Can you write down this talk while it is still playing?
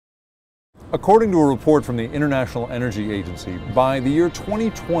According to a report from the International Energy Agency, by the year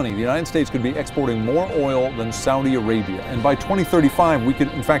 2020, the United States could be exporting more oil than Saudi Arabia. And by 2035, we could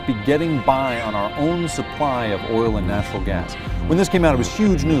in fact be getting by on our own supply of oil and natural gas. When this came out, it was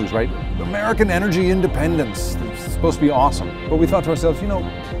huge news, right? American energy independence. It's supposed to be awesome. But we thought to ourselves,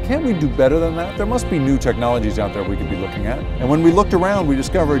 can't we do better than that? There must be new technologies out there we could be looking at. And when we looked around, we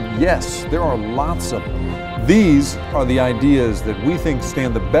discovered, yes, there are lots of them. These are the ideas that we think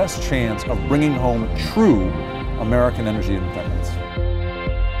stand the best chance of bringing home true American energy independence.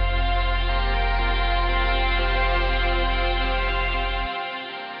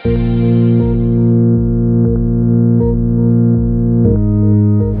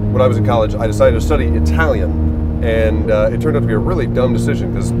 When I was in college, I decided to study Italian, and it turned out to be a really dumb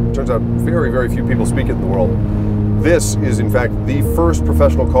decision because it turns out very, very few people speak it in the world. This is, in fact, the first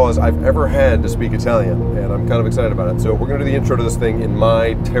professional cause I've ever had to speak Italian, and I'm kind of excited about it. So we're going to do the intro to this thing in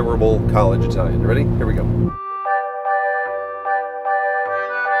my terrible college Italian. You ready? Here we go.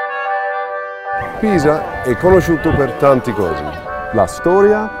 Pisa è conosciuto per tanti cose. La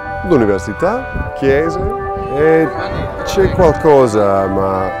storia, l'università, chiese, e c'è qualcosa,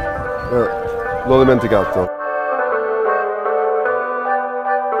 ma l'ho dimenticato.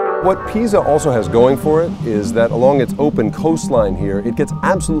 What Pisa also has going for it is that along its open coastline here, it gets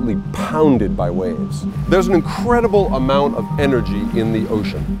absolutely pounded by waves. There's an incredible amount of energy in the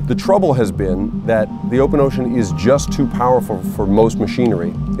ocean. The trouble has been that the open ocean is just too powerful for most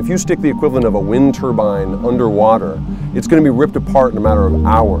machinery. If you stick the equivalent of a wind turbine underwater, it's going to be ripped apart in a matter of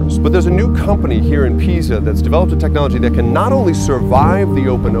hours. But there's a new company here in Pisa that's developed a technology that can not only survive the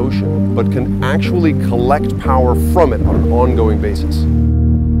open ocean, but can actually collect power from it on an ongoing basis.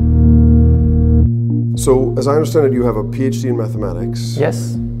 So, as I understand it, you have a PhD in mathematics.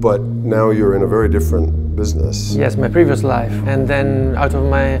 Yes. But now you're in a very different business. Yes, my previous life. And then out of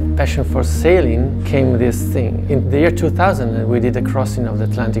my passion for sailing came this thing. In the year 2000, we did a crossing of the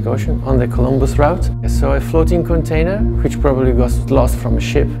Atlantic Ocean on the Columbus route. I saw a floating container, which probably was lost from a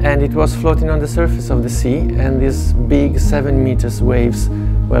ship. And it was floating on the surface of the sea, and these big 7 meters waves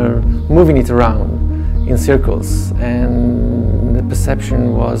were moving it around in circles, and the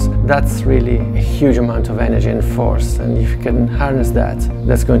perception was that's really a huge amount of energy and force, and if you can harness that,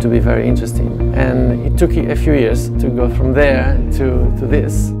 that's going to be very interesting. And it took a few years to go from there to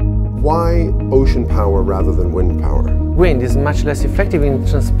this. Why ocean power rather than wind power? Wind is much less effective in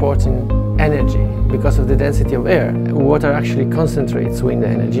transporting energy because of the density of air. Water actually concentrates wind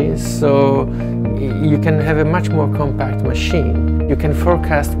energy, so you can have a much more compact machine. You can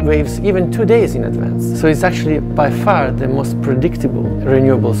forecast waves even 2 days in advance. So it's actually by far the most predictable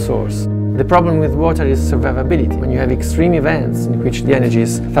renewable source. The problem with water is survivability. When you have extreme events in which the energy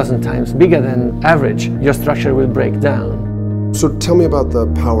is 1,000 times bigger than average, your structure will break down. So tell me about the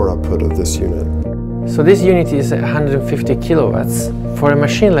power output of this unit. So this unit is 150 kilowatts. For a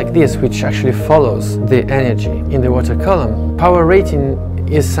machine like this, which actually follows the energy in the water column, power rating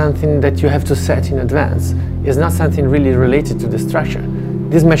is something that you have to set in advance. It's not something really related to the structure.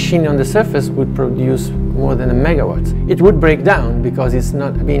 This machine on the surface would produce more than a megawatt. It would break down because it's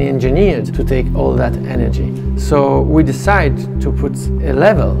not been engineered to take all that energy. So we decide to put a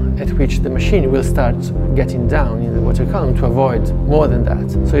level at which the machine will start getting down in the water column to avoid more than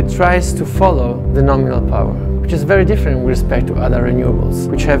that. So it tries to follow the nominal power, which is very different with respect to other renewables,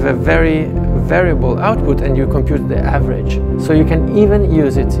 which have a very variable output, and you compute the average. So you can even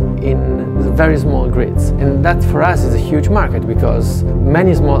use it in very small grids. And that for us is a huge market because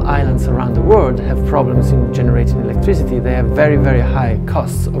many small islands around the world have problems in generating electricity. They have very, very high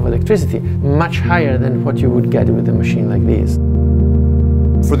costs of electricity, much higher than what you would get with a machine like this.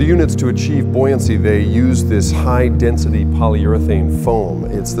 For the units to achieve buoyancy, they use this high-density polyurethane foam.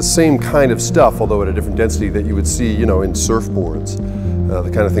 It's the same kind of stuff, although at a different density, that you would see, in surfboards. The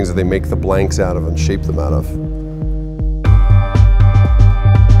kind of things that they make the blanks out of and shape them out of.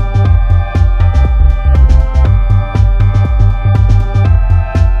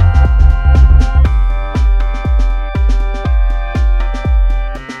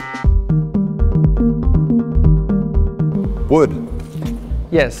 Wood.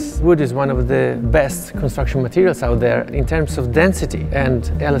 Yes, wood is one of the best construction materials out there in terms of density and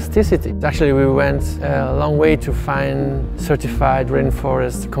elasticity. Actually, we went a long way to find certified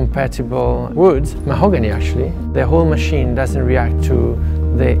rainforest compatible wood, mahogany actually. The whole machine doesn't react to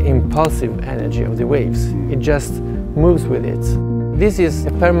the impulsive energy of the waves. It just moves with it. This is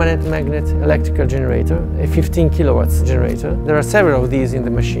a permanent magnet electrical generator, a 15 kilowatts generator. There are several of these in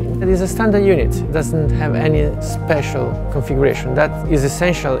the machine. It is a standard unit. It doesn't have any special configuration. That is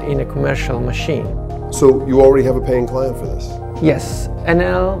essential in a commercial machine. So you already have a paying client for this? Yes,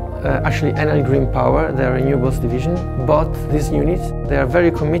 actually Enel Green Power, their renewables division, bought this unit. They are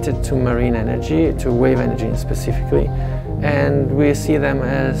very committed to marine energy, to wave energy specifically, and we see them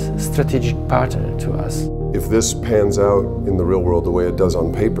as a strategic partner to us. If this pans out in the real world the way it does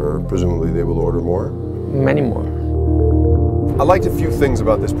on paper, presumably they will order more? Many more. I liked a few things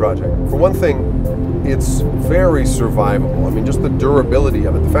about this project. For one thing, it's very survivable. I mean, just the durability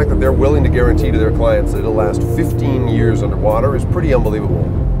of it, the fact that they're willing to guarantee to their clients that it'll last 15 years underwater is pretty unbelievable.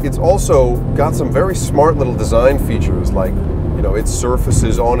 It's also got some very smart little design features, like, you know, it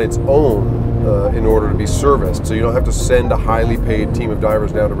surfaces on its own in order to be serviced, so you don't have to send a highly paid team of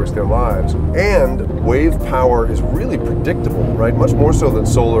divers down to risk their lives. And wave power is really predictable, right? Much more so than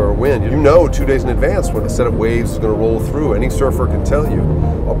solar or wind. You know 2 days in advance when a set of waves is going to roll through. Any surfer can tell you.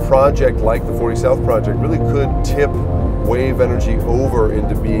 A project like the 40 South project really could tip wave energy over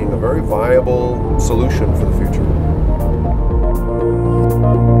into being a very viable solution for the future.